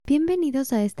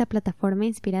Bienvenidos a esta plataforma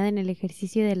inspirada en el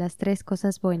ejercicio de las 3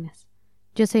 cosas buenas.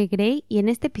 Yo soy Grey y en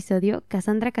este episodio,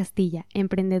 Cassandra Castilla,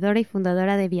 emprendedora y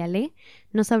fundadora de Vialé,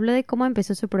 nos habló de cómo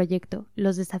empezó su proyecto,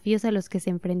 los desafíos a los que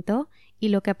se enfrentó y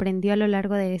lo que aprendió a lo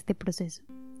largo de este proceso.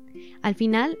 Al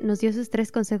final, nos dio sus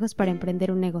 3 consejos para emprender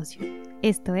un negocio.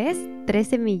 Esto es 3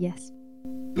 semillas.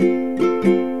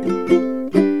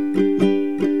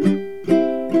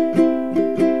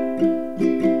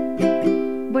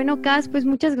 Bueno, Cas, pues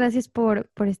muchas gracias por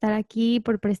estar aquí,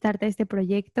 por prestarte a este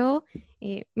proyecto.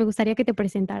 Me gustaría que te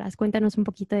presentaras. Cuéntanos un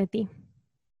poquito de ti.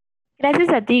 Gracias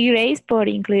a ti, Grace, por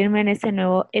incluirme en este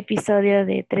nuevo episodio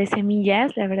de 3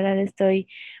 semillas. La verdad estoy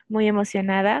muy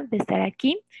emocionada de estar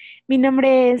aquí. Mi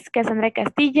nombre es Cassandra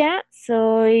Castilla,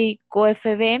 soy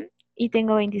QFB y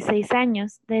tengo 26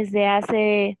 años. Desde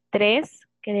hace 3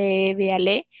 creé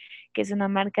Vialé, que es una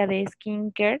marca de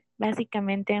skincare,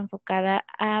 básicamente enfocada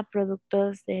a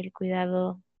productos del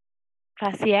cuidado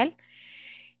facial.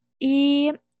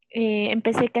 Y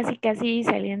empecé casi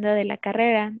saliendo de la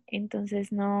carrera,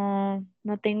 entonces no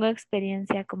tengo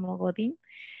experiencia como Godín,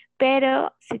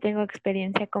 pero sí tengo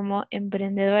experiencia como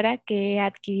emprendedora que he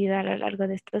adquirido a lo largo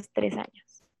de estos 3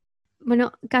 años.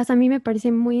 Bueno, Cas, a mí me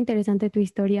parece muy interesante tu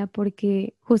historia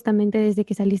porque justamente desde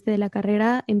que saliste de la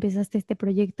carrera empezaste este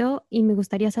proyecto y me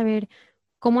gustaría saber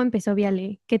cómo empezó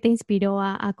Viale, qué te inspiró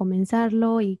a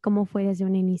comenzarlo y cómo fue desde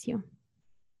un inicio.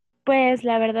 Pues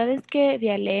la verdad es que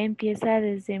Vialé empieza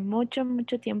desde mucho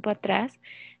tiempo atrás.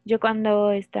 Yo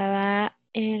cuando estaba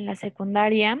en la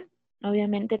secundaria,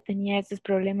 obviamente tenía estos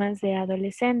problemas de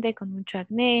adolescente con mucho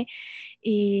acné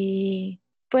y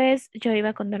pues yo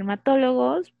iba con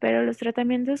dermatólogos, pero los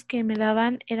tratamientos que me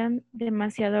daban eran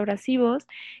demasiado abrasivos,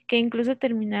 que incluso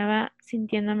terminaba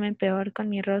sintiéndome peor con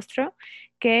mi rostro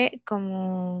que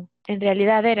como en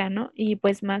realidad era, ¿no? Y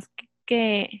pues más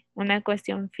que una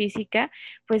cuestión física,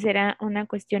 pues era una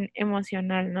cuestión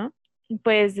emocional, ¿no?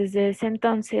 Pues desde ese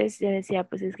entonces yo decía,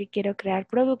 pues es que quiero crear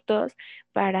productos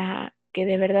para que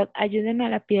de verdad ayuden a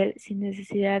la piel sin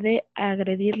necesidad de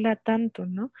agredirla tanto,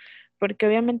 ¿no? Porque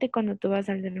obviamente cuando tú vas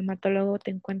al dermatólogo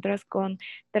te encuentras con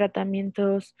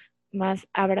tratamientos más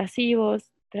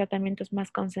abrasivos, tratamientos más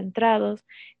concentrados,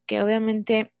 que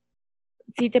obviamente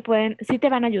sí te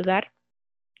van a ayudar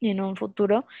en un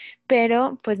futuro,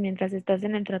 pero pues mientras estás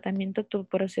en el tratamiento, tu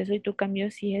proceso y tu cambio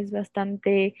sí es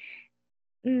bastante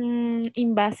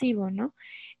invasivo, ¿no?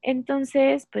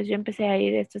 Entonces, pues yo empecé a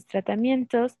ir a estos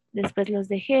tratamientos, después los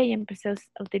dejé y empecé a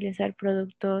utilizar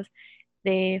productos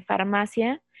de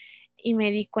farmacia y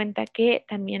me di cuenta que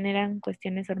también eran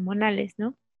cuestiones hormonales,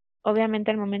 ¿no?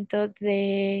 Obviamente al momento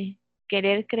de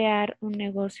querer crear un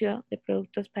negocio de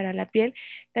productos para la piel,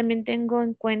 también tengo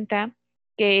en cuenta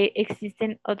que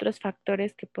existen otros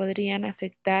factores que podrían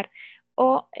afectar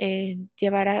o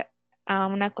llevar a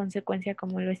una consecuencia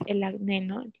como lo es el acné,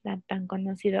 ¿no? La tan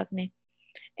conocido acné.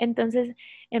 Entonces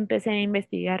empecé a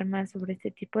investigar más sobre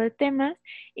este tipo de temas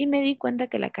y me di cuenta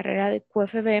que la carrera de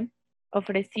QFB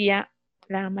ofrecía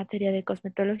la materia de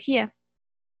cosmetología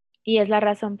y es la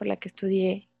razón por la que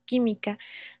estudié química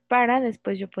para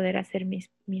después yo poder hacer mis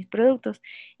productos.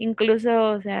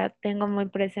 Incluso, o sea, tengo muy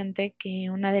presente que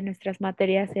una de nuestras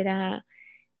materias era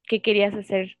qué querías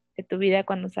hacer de tu vida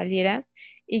cuando salieras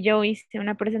y yo hice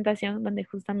una presentación donde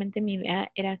justamente mi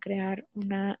idea era crear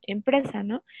una empresa,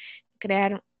 ¿no?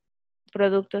 Crear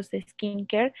productos de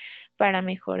skincare para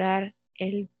mejorar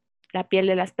la piel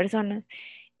de las personas.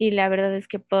 Y la verdad es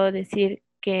que puedo decir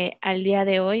que al día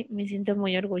de hoy me siento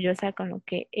muy orgullosa con lo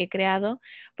que he creado,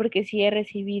 porque sí he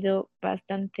recibido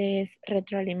bastantes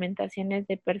retroalimentaciones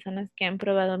de personas que han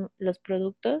probado los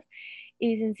productos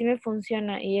y dicen sí me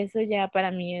funciona y eso ya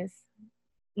para mí es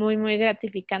muy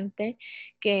gratificante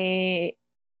que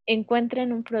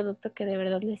encuentren un producto que de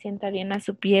verdad le sienta bien a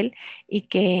su piel y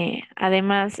que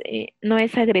además no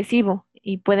es agresivo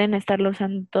y pueden estarlo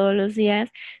usando todos los días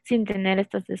sin tener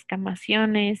estas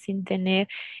descamaciones, sin tener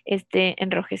este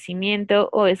enrojecimiento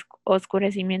o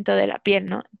oscurecimiento de la piel,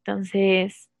 ¿no?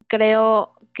 Entonces,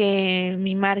 creo que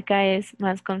mi marca es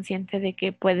más consciente de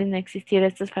que pueden existir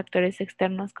estos factores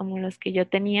externos como los que yo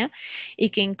tenía y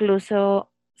que incluso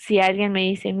si alguien me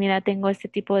dice, mira, tengo este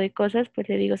tipo de cosas, pues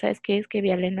le digo, ¿sabes qué? Es que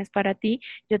Vialé no es para ti.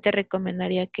 Yo te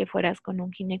recomendaría que fueras con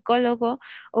un ginecólogo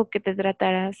o que te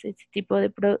trataras este tipo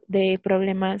de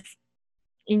problemas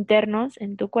internos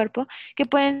en tu cuerpo que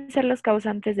pueden ser los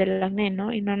causantes del acné,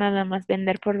 ¿no? Y no nada más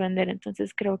vender por vender.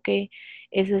 Entonces creo que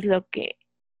eso es lo que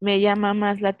me llama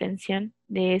más la atención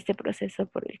de este proceso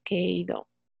por el que he ido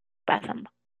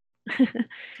pasando.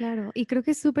 Claro, y creo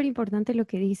que es súper importante lo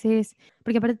que dices,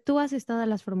 porque aparte tú haces todas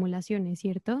las formulaciones,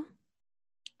 ¿cierto?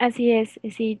 Así es,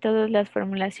 sí, todas las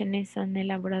formulaciones son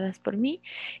elaboradas por mí,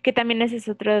 que también ese es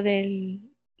otro de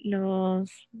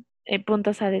los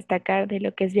puntos a destacar de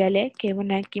lo que es Viale, que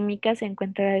una química se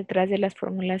encuentra detrás de las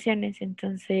formulaciones.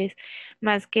 Entonces,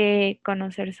 más que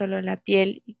conocer solo la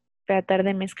piel y tratar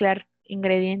de mezclar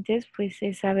ingredientes, pues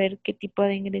es saber qué tipo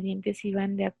de ingredientes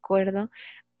iban de acuerdo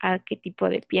a qué tipo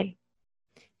de piel.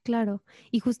 Claro,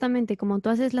 y justamente como tú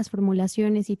haces las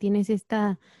formulaciones y tienes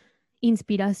esta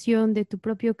inspiración de tu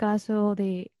propio caso,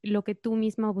 de lo que tú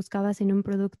misma buscabas en un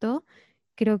producto,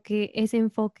 creo que ese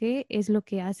enfoque es lo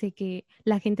que hace que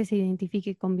la gente se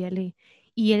identifique con Viale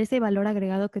y ese valor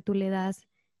agregado que tú le das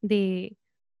de,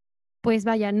 pues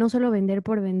vaya, no solo vender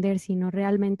por vender, sino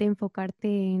realmente enfocarte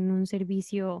en un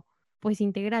servicio pues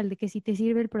integral, de que si te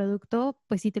sirve el producto,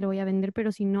 pues sí te lo voy a vender,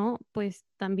 pero si no, pues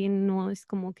también no es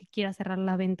como que quiera cerrar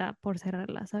la venta por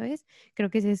cerrarla, ¿sabes? Creo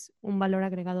que ese es un valor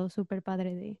agregado súper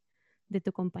padre de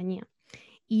tu compañía.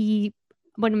 Y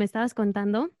bueno, me estabas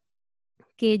contando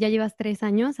que ya llevas 3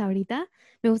 años ahorita.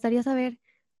 Me gustaría saber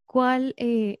cuál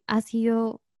ha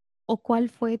sido o cuál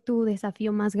fue tu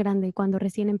desafío más grande cuando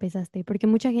recién empezaste, porque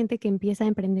mucha gente que empieza a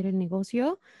emprender el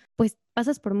negocio, pues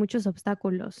pasas por muchos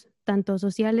obstáculos, tanto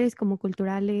sociales como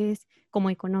culturales, como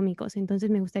económicos. Entonces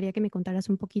me gustaría que me contaras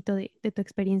un poquito de tu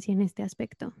experiencia en este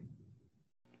aspecto.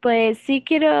 Pues sí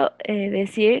quiero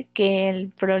decir que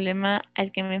el problema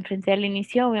al que me enfrenté al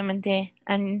inicio, obviamente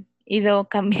han ido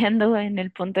cambiando en el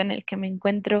punto en el que me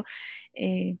encuentro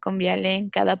con Viale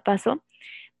en cada paso,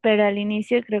 pero al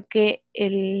inicio creo que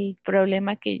el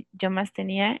problema que yo más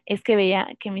tenía es que veía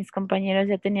que mis compañeros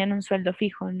ya tenían un sueldo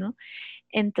fijo, ¿no?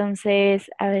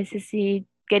 Entonces, a veces sí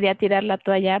quería tirar la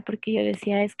toalla porque yo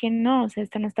decía, es que no, o sea,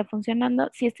 esto no está funcionando.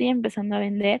 Sí estoy empezando a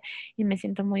vender y me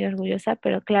siento muy orgullosa,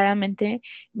 pero claramente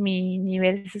mi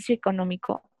nivel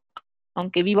socioeconómico,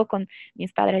 aunque vivo con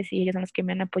mis padres y ellos son los que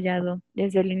me han apoyado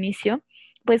desde el inicio,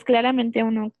 pues claramente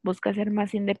uno busca ser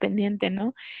más independiente,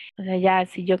 ¿no? O sea, ya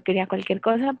si yo quería cualquier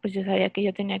cosa, pues yo sabía que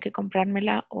yo tenía que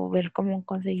comprármela o ver cómo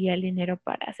conseguía el dinero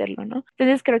para hacerlo, ¿no?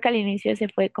 Entonces creo que al inicio se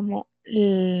fue como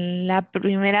la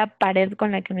primera pared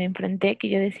con la que me enfrenté, que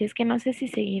yo decía, es que no sé si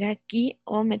seguir aquí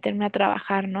o meterme a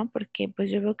trabajar, ¿no? Porque pues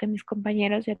yo veo que mis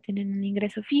compañeros ya tienen un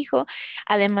ingreso fijo,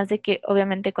 además de que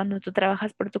obviamente cuando tú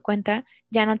trabajas por tu cuenta,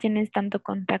 ya no tienes tanto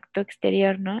contacto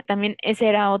exterior, ¿no? También ese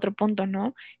era otro punto,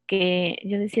 ¿no? Que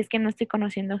yo decía es que no estoy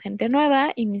conociendo gente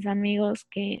nueva y mis amigos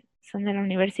que son de la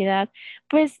universidad,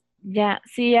 pues ya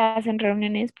sí hacen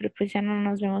reuniones, pero pues ya no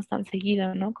nos vemos tan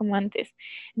seguido, ¿no? Como antes.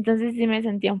 Entonces sí me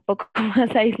sentía un poco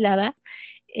más aislada,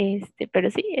 pero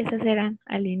sí, esas eran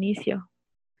al inicio.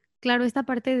 Claro, esta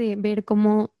parte de ver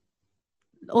cómo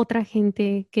otra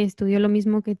gente que estudió lo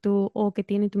mismo que tú o que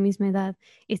tiene tu misma edad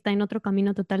está en otro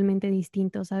camino totalmente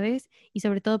distinto, ¿sabes? Y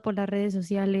sobre todo por las redes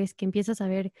sociales, que empiezas a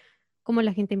ver cómo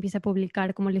la gente empieza a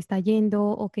publicar, cómo le está yendo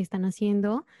o qué están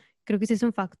haciendo. Creo que ese es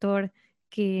un factor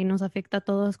que nos afecta a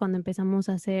todos cuando empezamos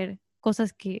a hacer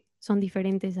cosas que son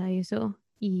diferentes a eso.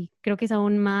 Y creo que es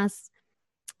aún más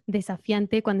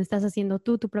desafiante cuando estás haciendo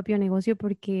tú tu propio negocio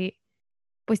porque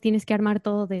pues tienes que armar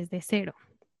todo desde cero.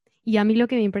 Y a mí lo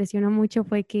que me impresionó mucho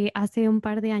fue que hace un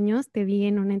par de años te vi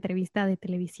en una entrevista de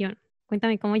televisión.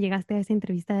 Cuéntame cómo llegaste a esa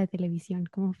entrevista de televisión,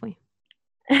 ¿cómo fue?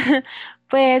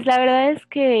 Pues la verdad es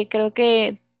que creo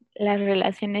que las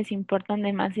relaciones importan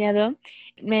demasiado.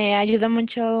 Me ayudó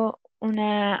mucho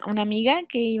una amiga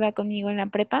que iba conmigo en la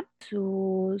prepa.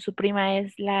 Su prima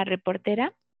es la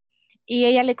reportera y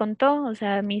ella le contó, o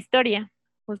sea, mi historia,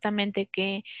 justamente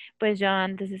que pues yo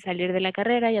antes de salir de la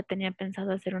carrera ya tenía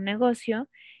pensado hacer un negocio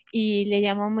y le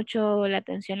llamó mucho la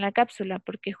atención la cápsula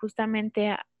porque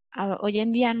justamente hoy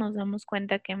en día nos damos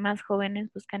cuenta que más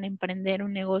jóvenes buscan emprender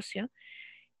un negocio.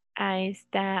 A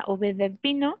esta Ove del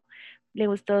Pino le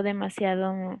gustó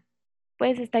demasiado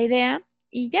pues esta idea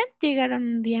y ya llegaron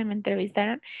un día, me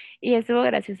entrevistaron y estuvo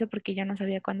gracioso porque yo no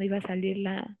sabía cuándo iba a salir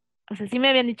o sea, sí me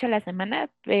habían dicho la semana,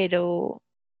 pero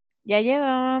ya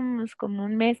llevábamos como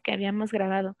un mes que habíamos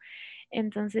grabado.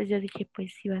 Entonces yo dije,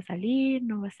 pues si va a salir,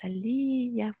 no va a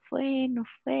salir, ya fue, no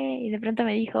fue. Y de pronto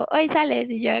me dijo, hoy sales.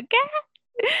 Y yo, ¿qué?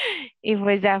 Y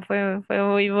pues ya fue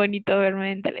muy bonito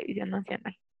verme en televisión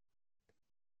nacional.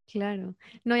 Claro.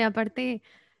 No, y aparte,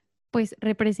 pues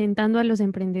representando a los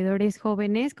emprendedores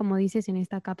jóvenes, como dices en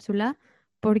esta cápsula,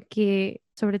 porque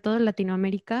sobre todo en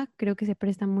Latinoamérica creo que se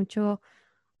presta mucho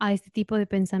a este tipo de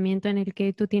pensamiento en el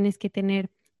que tú tienes que tener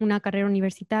una carrera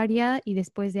universitaria y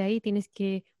después de ahí tienes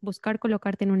que buscar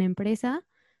colocarte en una empresa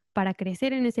para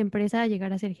crecer en esa empresa,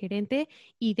 llegar a ser gerente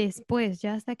y después,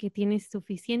 ya hasta que tienes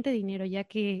suficiente dinero, ya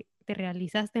que te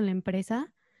realizaste en la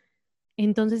empresa,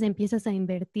 entonces empiezas a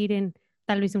invertir en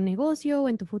tal vez un negocio o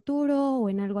en tu futuro o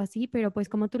en algo así, pero pues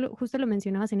como justo lo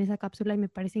mencionabas en esa cápsula y me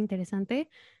parece interesante,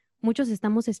 muchos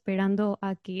estamos esperando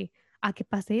a que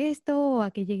pase esto o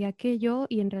a que llegue aquello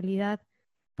y en realidad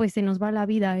pues se nos va la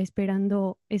vida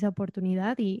esperando esa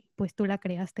oportunidad y pues tú la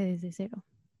creaste desde cero.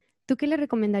 ¿Tú qué le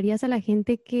recomendarías a la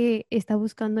gente que está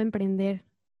buscando emprender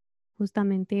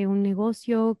justamente un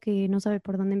negocio, que no sabe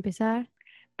por dónde empezar?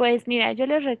 Pues mira, yo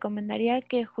les recomendaría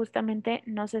que justamente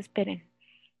no se esperen.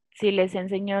 Si les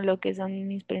enseño lo que son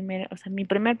mis primeros, o sea, mi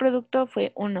primer producto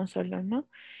fue uno solo, ¿no?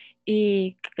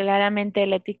 Y claramente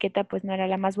la etiqueta pues no era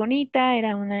la más bonita,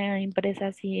 era una impresa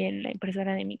así en la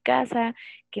impresora de mi casa,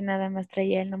 que nada más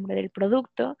traía el nombre del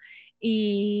producto.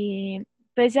 Y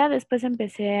pues ya después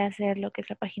empecé a hacer lo que es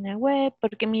la página web,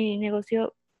 porque mi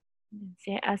negocio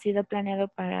ha sido planeado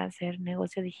para hacer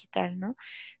negocio digital, ¿no?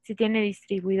 Sí tiene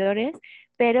distribuidores,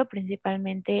 pero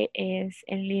principalmente es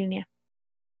en línea.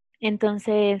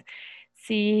 Entonces,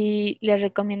 sí les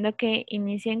recomiendo que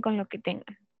inicien con lo que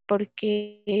tengan,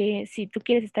 porque si tú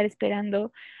quieres estar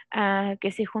esperando a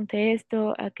que se junte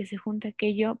esto, a que se junte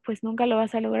aquello, pues nunca lo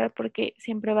vas a lograr porque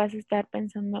siempre vas a estar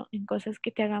pensando en cosas que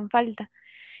te hagan falta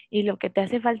y lo que te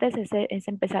hace falta es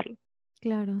empezarlo.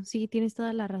 Claro, sí, tienes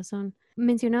toda la razón.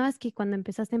 Mencionabas que cuando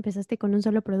empezaste con un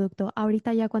solo producto.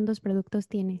 Ahorita ya ¿cuántos productos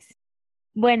tienes?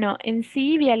 Bueno, en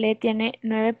sí, Vialet tiene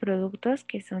 9 productos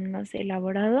que son los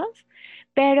elaborados,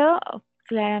 pero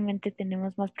claramente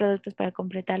tenemos más productos para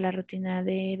completar la rutina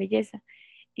de belleza.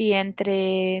 Y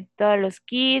entre todos los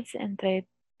kits, entre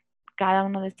cada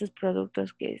uno de estos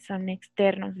productos que son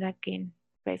externos, o sea, que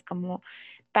pues como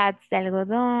pads de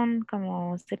algodón,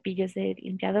 como cepillos de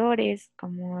limpiadores,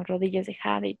 como rodillos de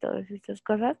jade y todas estas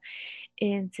cosas,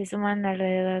 se suman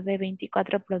alrededor de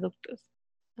 24 productos.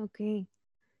 Ok.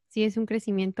 Sí, es un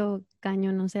crecimiento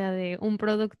cañón, o sea, de un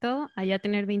producto a ya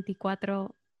tener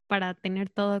 24 para tener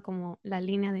todo como la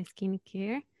línea de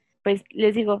skincare. Pues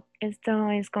les digo,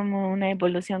 esto es como una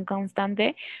evolución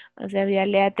constante. O sea, ya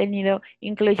le ha tenido,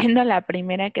 incluyendo la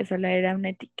primera que solo era una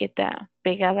etiqueta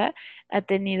pegada, ha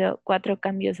tenido 4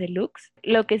 cambios de looks.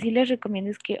 Lo que sí les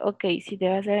recomiendo es que, ok, si te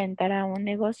vas a aventar a un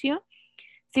negocio,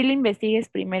 sí lo investigues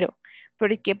primero.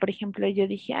 Porque, por ejemplo, yo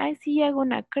dije, ay, sí, hago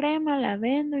una crema, la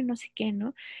vendo y no sé qué,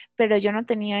 ¿no? Pero yo no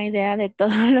tenía idea de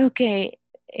todo lo que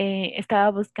estaba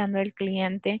buscando el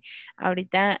cliente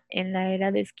ahorita en la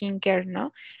era de skincare,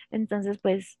 ¿no? Entonces,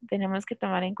 pues tenemos que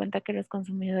tomar en cuenta que los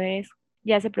consumidores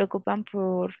ya se preocupan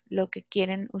por lo que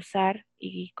quieren usar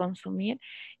y consumir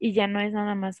y ya no es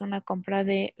nada más una compra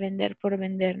de vender por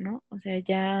vender, ¿no? O sea,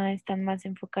 ya están más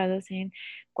enfocados en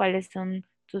cuáles son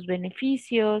tus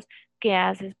beneficios, qué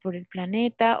haces por el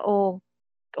planeta o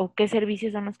qué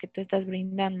servicios son los que tú estás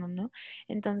brindando, ¿no?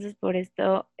 Entonces, por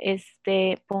esto,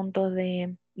 este punto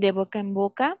de boca en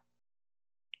boca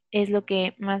es lo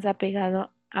que más ha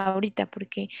pegado ahorita,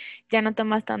 porque ya no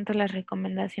tomas tanto las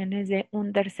recomendaciones de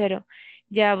un tercero,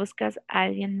 ya buscas a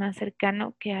alguien más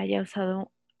cercano que haya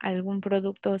usado algún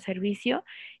producto o servicio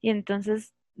y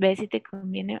entonces ves si te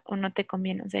conviene o no te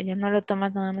conviene. O sea, ya no lo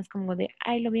tomas nada más como de,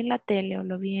 ay, lo vi en la tele o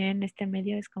lo vi en este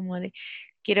medio, es como de,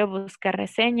 quiero buscar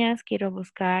reseñas, quiero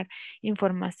buscar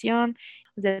información.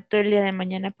 O sea, todo el día de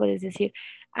mañana puedes decir,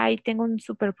 ay, tengo un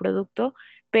superproducto,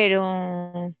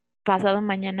 pero pasado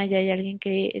mañana ya hay alguien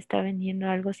que está vendiendo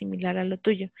algo similar a lo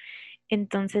tuyo.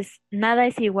 Entonces, nada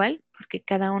es igual porque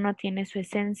cada uno tiene su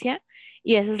esencia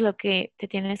y eso es lo que te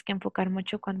tienes que enfocar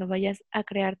mucho cuando vayas a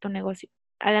crear tu negocio.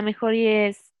 A lo mejor y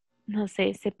es, no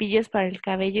sé, cepillos para el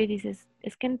cabello y dices,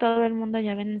 es que en todo el mundo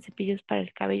ya venden cepillos para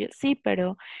el cabello. Sí,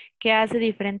 pero ¿qué hace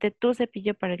diferente tu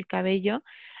cepillo para el cabello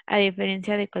a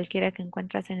diferencia de cualquiera que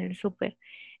encuentras en el súper?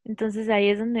 Entonces ahí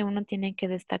es donde uno tiene que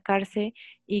destacarse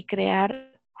y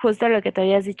crear justo lo que te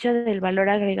habías dicho del valor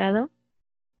agregado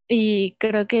y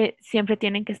creo que siempre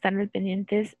tienen que estar al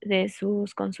pendientes de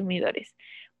sus consumidores,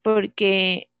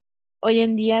 porque hoy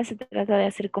en día se trata de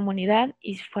hacer comunidad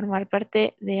y formar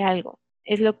parte de algo.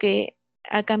 Es lo que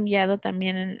ha cambiado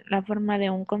también en la forma de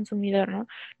un consumidor, ¿no?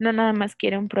 No nada más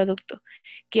quiere un producto,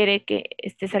 quiere que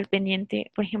estés al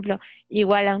pendiente. Por ejemplo,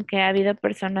 igual aunque ha habido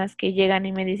personas que llegan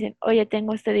y me dicen, oye,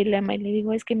 tengo este dilema y le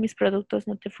digo, es que mis productos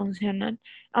no te funcionan.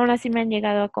 Aún así me han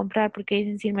llegado a comprar porque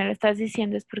dicen, si me lo estás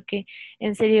diciendo es porque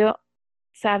en serio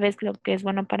sabes lo que es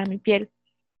bueno para mi piel.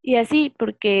 Y así,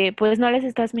 porque pues no les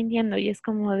estás mintiendo y es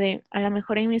como de, a lo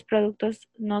mejor en mis productos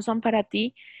no son para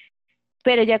ti,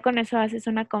 pero ya con eso haces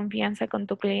una confianza con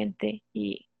tu cliente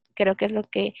y creo que es lo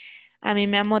que a mí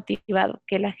me ha motivado,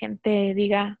 que la gente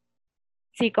diga,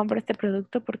 sí, compro este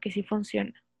producto porque sí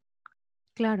funciona.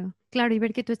 Claro, claro, y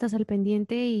ver que tú estás al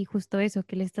pendiente y justo eso,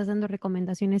 que le estás dando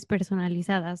recomendaciones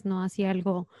personalizadas, no así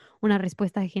algo, una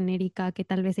respuesta genérica que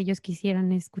tal vez ellos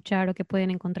quisieran escuchar o que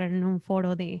pueden encontrar en un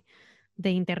foro de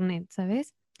internet,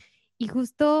 ¿sabes? Y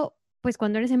justo, pues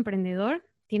cuando eres emprendedor,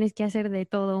 tienes que hacer de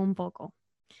todo un poco.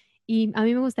 Y a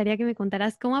mí me gustaría que me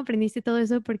contaras cómo aprendiste todo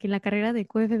eso, porque en la carrera de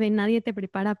QFB nadie te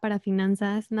prepara para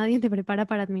finanzas, nadie te prepara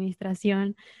para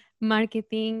administración,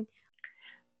 marketing.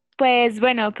 Pues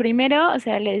bueno, primero, o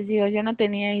sea, les digo, yo no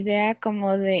tenía idea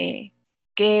como de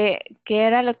qué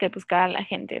era lo que buscaba la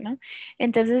gente, ¿no?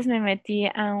 Entonces me metí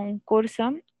a un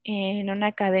curso en una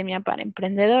academia para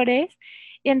emprendedores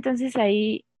y entonces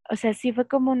ahí, o sea, sí fue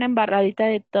como una embarradita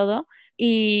de todo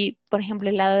y, por ejemplo,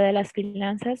 el lado de las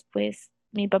finanzas, pues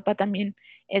mi papá también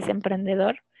es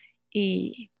emprendedor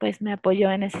y pues me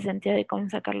apoyó en ese sentido de cómo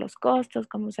sacar los costos,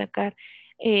 cómo sacar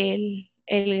el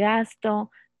gasto,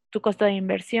 tu costo de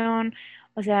inversión,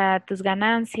 o sea, tus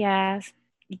ganancias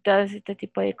y todo este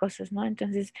tipo de cosas, ¿no?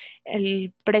 Entonces,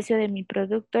 el precio de mi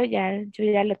producto yo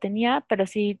ya lo tenía, pero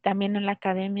sí también en la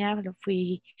academia lo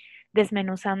fui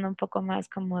desmenuzando un poco más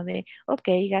como de, ok,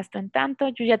 gasto en tanto,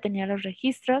 yo ya tenía los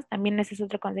registros, también ese es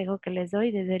otro consejo que les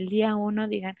doy, desde el día uno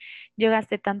digan, yo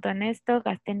gasté tanto en esto,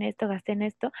 gasté en esto, gasté en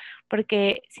esto,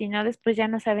 porque si no, después ya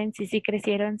no saben si sí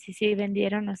crecieron, si sí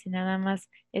vendieron o si nada más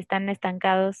están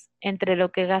estancados entre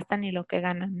lo que gastan y lo que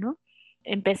ganan, ¿no?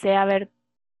 Empecé a ver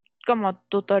como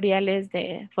tutoriales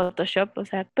de Photoshop, o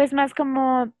sea, pues más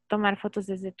como tomar fotos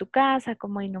desde tu casa,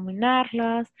 cómo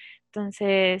iluminarlas.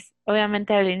 Entonces,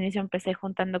 obviamente al inicio empecé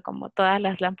juntando como todas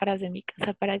las lámparas de mi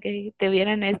casa para que te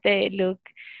vieran este look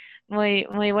muy,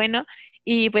 muy bueno.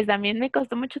 Y pues también me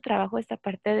costó mucho trabajo esta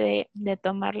parte de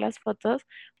tomar las fotos.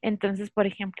 Entonces, por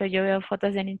ejemplo, yo veo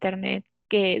fotos en internet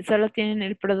que solo tienen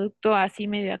el producto así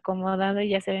medio acomodado y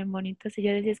ya se ven bonitos. Y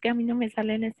yo decía, es que a mí no me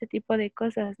salen este tipo de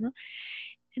cosas, ¿no?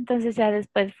 Entonces ya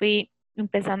después fui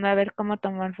empezando a ver cómo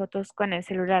tomar fotos con el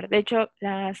celular. De hecho,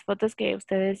 las fotos que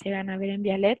ustedes llegan a ver en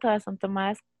Vialet, todas son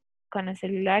tomadas con el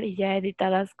celular y ya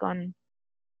editadas con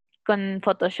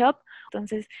Photoshop.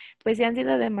 Entonces, pues ya han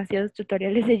sido demasiados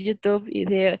tutoriales de YouTube y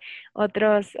de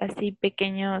otros así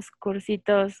pequeños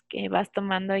cursitos que vas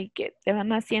tomando y que te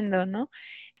van haciendo, ¿no?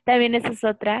 También esa es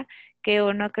otra que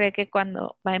uno cree que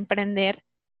cuando va a emprender,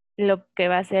 lo que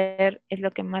va a hacer es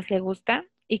lo que más le gusta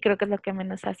y creo que es lo que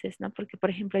menos haces, ¿no? Porque, por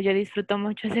ejemplo, yo disfruto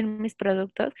mucho hacer mis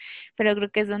productos, pero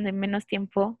creo que es donde menos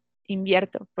tiempo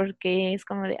invierto, porque es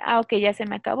como de, ok, ya se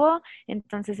me acabó,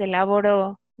 entonces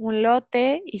elaboro un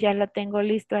lote y ya lo tengo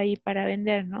listo ahí para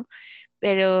vender, ¿no?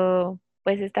 Pero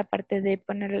pues esta parte de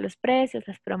ponerle los precios,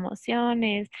 las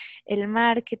promociones, el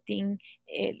marketing,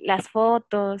 las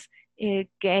fotos, que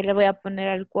le voy a poner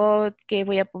al quote, que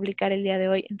voy a publicar el día de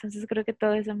hoy. Entonces creo que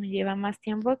todo eso me lleva más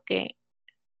tiempo que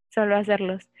solo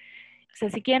hacerlos. O sea,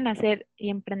 si quieren hacer y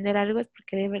emprender algo es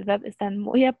porque de verdad están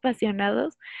muy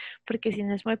apasionados, porque si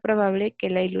no es muy probable que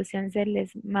la ilusión se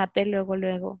les mate luego,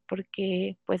 luego,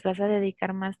 porque pues vas a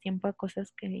dedicar más tiempo a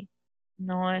cosas que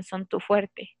no son tu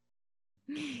fuerte.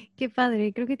 Qué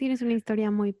padre, creo que tienes una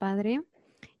historia muy padre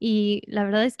y la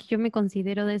verdad es que yo me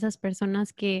considero de esas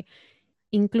personas que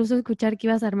incluso escuchar que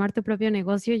ibas a armar tu propio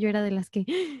negocio, yo era de las que,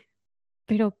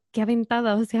 pero qué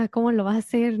aventada, o sea, ¿cómo lo va a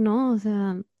hacer, no? O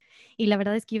sea, y la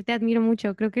verdad es que yo te admiro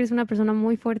mucho, creo que eres una persona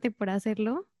muy fuerte por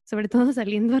hacerlo, sobre todo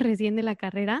saliendo recién de la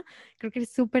carrera, creo que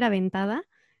eres súper aventada.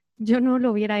 Yo no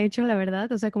lo hubiera hecho, la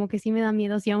verdad, o sea, como que sí me da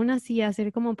miedo, si aún así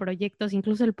hacer como proyectos,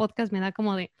 incluso el podcast me da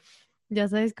como de, ya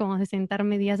sabes, como de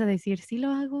sentarme días a decir, sí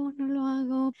lo hago, no lo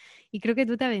hago. Y creo que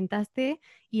tú te aventaste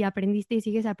y aprendiste y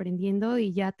sigues aprendiendo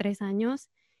y ya 3 años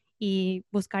y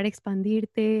buscar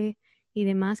expandirte y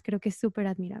demás, creo que es súper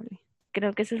admirable.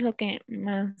 Creo que eso es lo que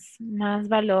más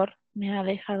valor me ha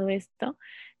dejado esto,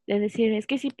 de decir, es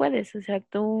que sí puedes, o sea,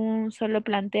 tú solo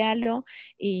plantéalo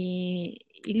y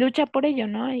lucha por ello,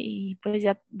 ¿no? Y pues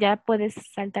ya puedes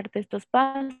saltarte estos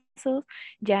pasos,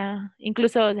 ya,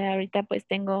 incluso, o sea, ahorita pues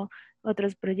tengo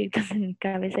otros proyectos en mi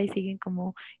cabeza y siguen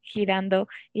como girando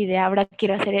y de ahora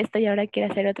quiero hacer esto y ahora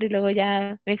quiero hacer otro y luego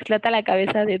ya me explota la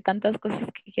cabeza de tantas cosas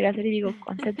que quiero hacer y digo,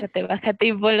 concéntrate, bájate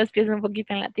y pon los pies un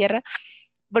poquito en la tierra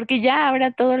porque ya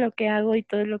ahora todo lo que hago y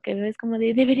todo lo que veo es como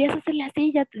de, deberías hacerle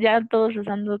así, ya todos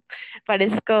usando,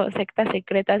 parezco sectas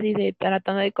secretas y de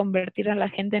tratando de convertir a la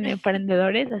gente en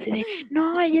emprendedores, así de,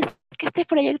 no, y es que este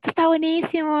proyecto está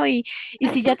buenísimo y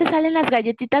si ya te salen las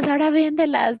galletitas, ahora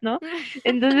véndelas, ¿no?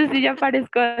 Entonces sí ya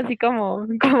parezco así como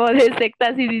de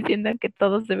sectas y diciendo que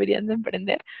todos deberían de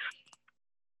emprender.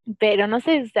 Pero no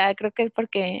sé, o sea, creo que es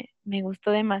porque me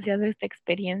gustó demasiado esta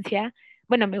experiencia.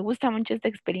 Bueno, me gusta mucho esta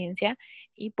experiencia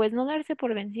y pues no darse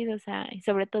por vencido, o sea, y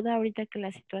sobre todo ahorita que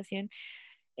la situación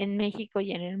en México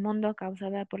y en el mundo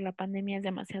causada por la pandemia es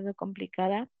demasiado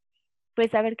complicada,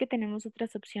 pues saber que tenemos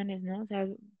otras opciones, ¿no? O sea,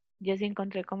 yo sí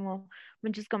encontré como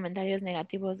muchos comentarios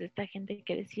negativos de esta gente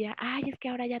que decía, ay, es que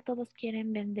ahora ya todos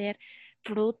quieren vender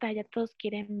fruta, ya todos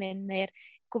quieren vender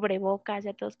cubrebocas,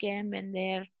 ya todos quieren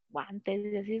vender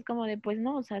guantes, y así es como de, pues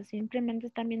no, o sea, simplemente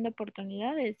están viendo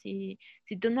oportunidades y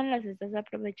si tú no las estás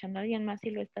aprovechando, alguien más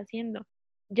sí lo está haciendo.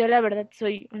 Yo la verdad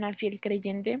soy una fiel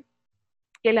creyente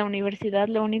que la universidad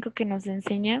lo único que nos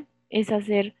enseña es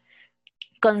hacer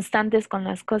constantes con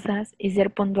las cosas y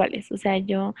ser puntuales. O sea,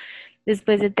 yo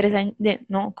después de 3 años,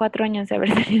 no, 4 años de haber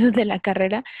salido de la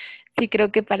carrera, sí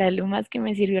creo que para lo más que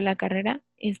me sirvió la carrera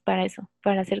es para eso,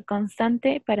 para ser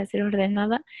constante, para ser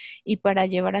ordenada y para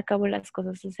llevar a cabo las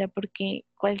cosas. O sea, porque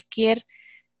cualquier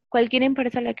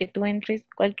empresa a la que tú entres,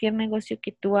 cualquier negocio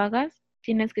que tú hagas,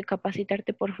 tienes que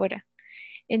capacitarte por fuera.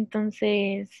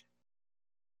 Entonces,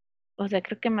 o sea,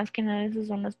 creo que más que nada esos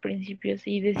son los principios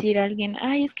y decir a alguien,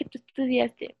 ay, es que tú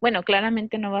estudiaste. Bueno,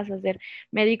 claramente no vas a ser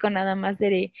médico nada más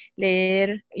de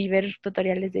leer y ver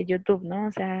tutoriales de YouTube, ¿no?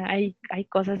 O sea, hay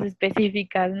cosas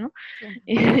específicas, ¿no?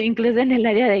 Claro. Incluso en el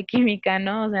área de química,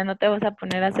 ¿no? O sea, no te vas a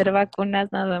poner a hacer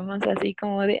vacunas nada más así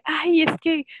como de, ay, es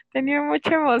que tenía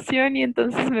mucha emoción y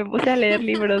entonces me puse a leer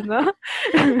libros, ¿no?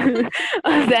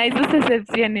 O sea, hay sus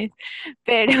excepciones,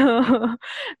 pero,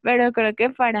 pero creo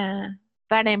que para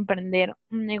emprender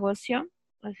un negocio,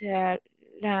 o sea,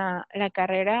 la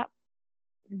carrera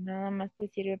nada más te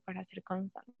sirve para ser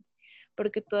constante,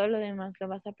 porque todo lo demás lo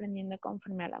vas aprendiendo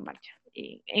conforme a la marcha.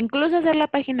 Y incluso hacer la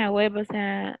página web, o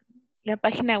sea, la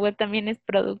página web también es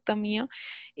producto mío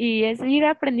y es ir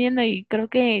aprendiendo y creo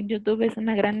que YouTube es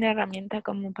una gran herramienta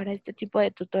como para este tipo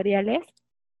de tutoriales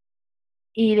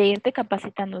y de irte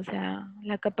capacitando, o sea,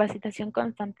 la capacitación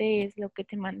constante es lo que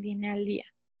te mantiene al día.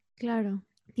 Claro,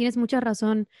 tienes mucha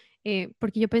razón,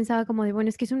 porque yo pensaba como de, bueno,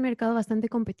 es que es un mercado bastante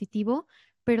competitivo,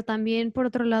 pero también por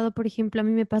otro lado, por ejemplo, a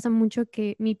mí me pasa mucho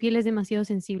que mi piel es demasiado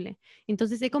sensible.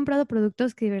 Entonces he comprado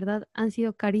productos que de verdad han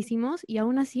sido carísimos y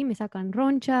aún así me sacan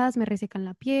ronchas, me resecan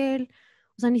la piel,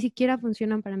 o sea, ni siquiera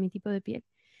funcionan para mi tipo de piel.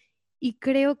 Y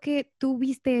creo que tú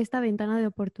viste esta ventana de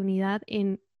oportunidad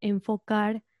en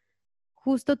enfocar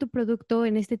justo tu producto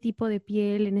en este tipo de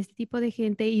piel, en este tipo de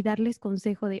gente y darles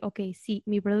consejo de, ok, sí,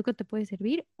 mi producto te puede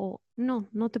servir o no,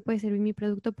 no te puede servir mi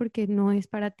producto porque no es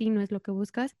para ti, no es lo que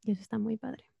buscas y eso está muy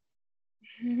padre.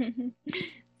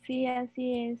 Sí,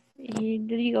 así es. Y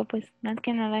te digo, pues más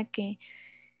que nada que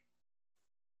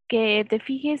te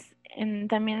fijes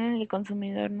también en el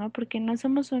consumidor, ¿no? Porque no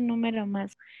somos un número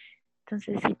más.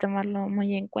 Entonces sí tomarlo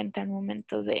muy en cuenta al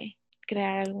momento de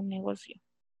crear algún negocio.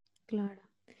 Claro.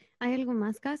 ¿Hay algo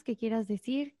más, Cas, que quieras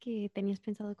decir que tenías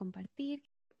pensado compartir?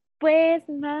 Pues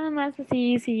nada más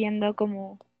así siguiendo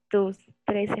como tus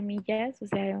 3 semillas, o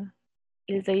sea,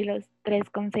 les doy los 3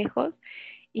 consejos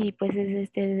y pues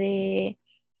es de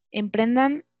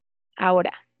emprendan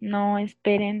ahora, no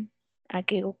esperen a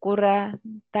que ocurra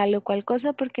tal o cual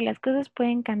cosa porque las cosas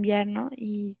pueden cambiar, ¿no?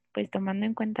 Y pues tomando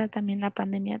en cuenta también la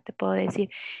pandemia, te puedo decir,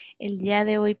 el día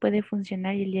de hoy puede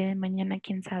funcionar y el día de mañana,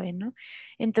 quién sabe, ¿no?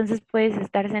 Entonces puedes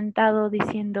estar sentado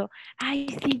diciendo, ay,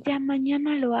 sí, ya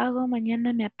mañana lo hago,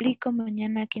 mañana me aplico,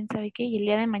 mañana quién sabe qué, y el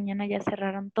día de mañana ya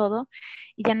cerraron todo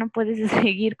y ya no puedes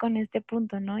seguir con este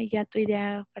punto, ¿no? Y ya tu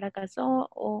idea fracasó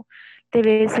o te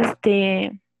ves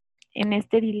en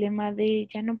este dilema de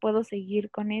ya no puedo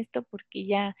seguir con esto porque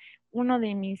ya uno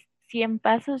de mis 100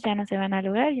 pasos ya no se van a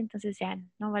lograr y entonces ya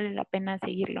no vale la pena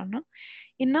seguirlo, ¿no?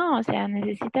 Y no, o sea,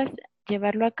 necesitas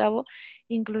llevarlo a cabo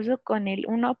incluso con el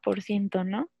 1%,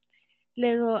 ¿no?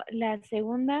 Luego, la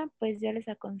segunda, pues yo les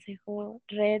aconsejo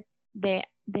red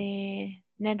de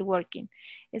networking.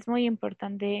 Es muy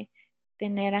importante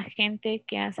tener a gente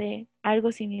que hace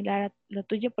algo similar a lo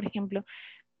tuyo. Por ejemplo,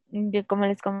 como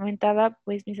les comentaba,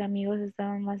 pues mis amigos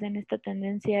estaban más en esta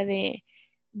tendencia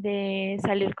de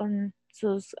salir con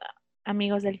sus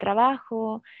amigos del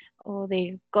trabajo o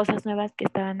de cosas nuevas que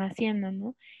estaban haciendo,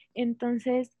 ¿no?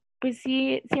 Entonces, pues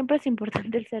sí, siempre es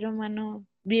importante el ser humano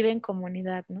vive en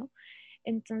comunidad, ¿no?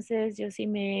 Entonces yo sí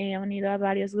me he unido a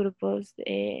varios grupos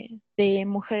de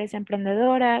mujeres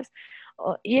emprendedoras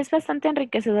y es bastante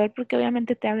enriquecedor porque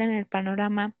obviamente te hablan el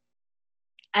panorama.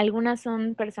 Algunas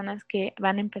son personas que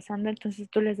van empezando, entonces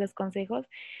tú les das consejos,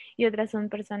 y otras son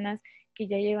personas que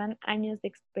ya llevan años de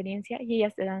experiencia y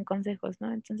ellas te dan consejos,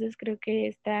 ¿no? Entonces creo que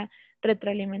esta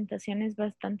retroalimentación es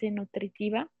bastante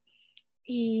nutritiva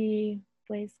y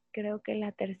pues creo que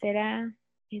la tercera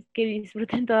es que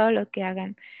disfruten todo lo que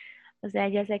hagan. O sea,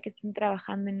 ya sea que estén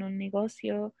trabajando en un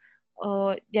negocio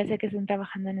o ya sea que estén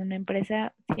trabajando en una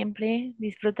empresa, siempre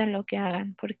disfruten lo que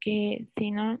hagan, porque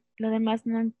si no, lo demás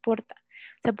no importa.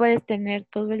 O sea, puedes tener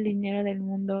todo el dinero del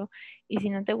mundo y si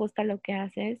no te gusta lo que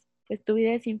haces, pues tu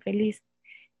vida es infeliz.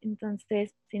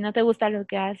 Entonces, si no te gusta lo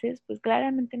que haces, pues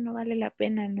claramente no vale la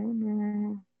pena, ¿no?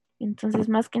 No. Entonces,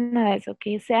 más que nada eso,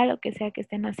 que sea lo que sea que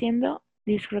estén haciendo,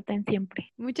 disfruten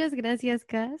siempre. Muchas gracias,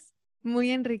 Cas.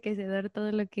 Muy enriquecedor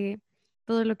todo lo que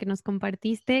nos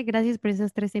compartiste. Gracias por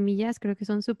esas 3 semillas. Creo que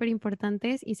son súper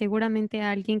importantes y seguramente a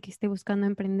alguien que esté buscando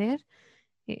emprender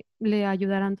le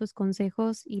ayudarán tus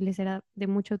consejos y le será de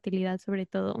mucha utilidad, sobre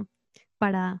todo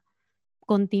para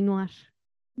continuar.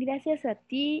 Gracias a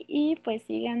ti y pues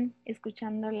sigan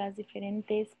escuchando las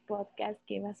diferentes podcasts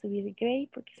que va a subir Gray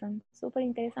porque son súper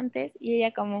interesantes y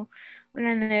ella como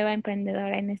una nueva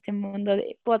emprendedora en este mundo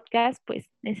de podcast, pues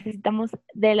necesitamos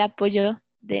del apoyo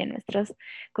de nuestros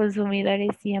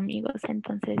consumidores y amigos.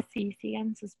 Entonces sí,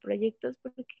 sigan sus proyectos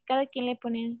porque cada quien le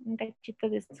pone un cachito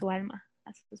de su alma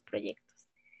a sus proyectos.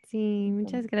 Sí,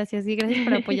 muchas Entonces... gracias. Y gracias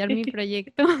por apoyar mi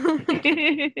proyecto.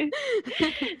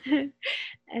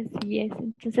 Así es.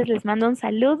 Entonces les mando un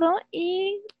saludo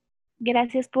y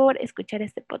gracias por escuchar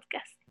este podcast.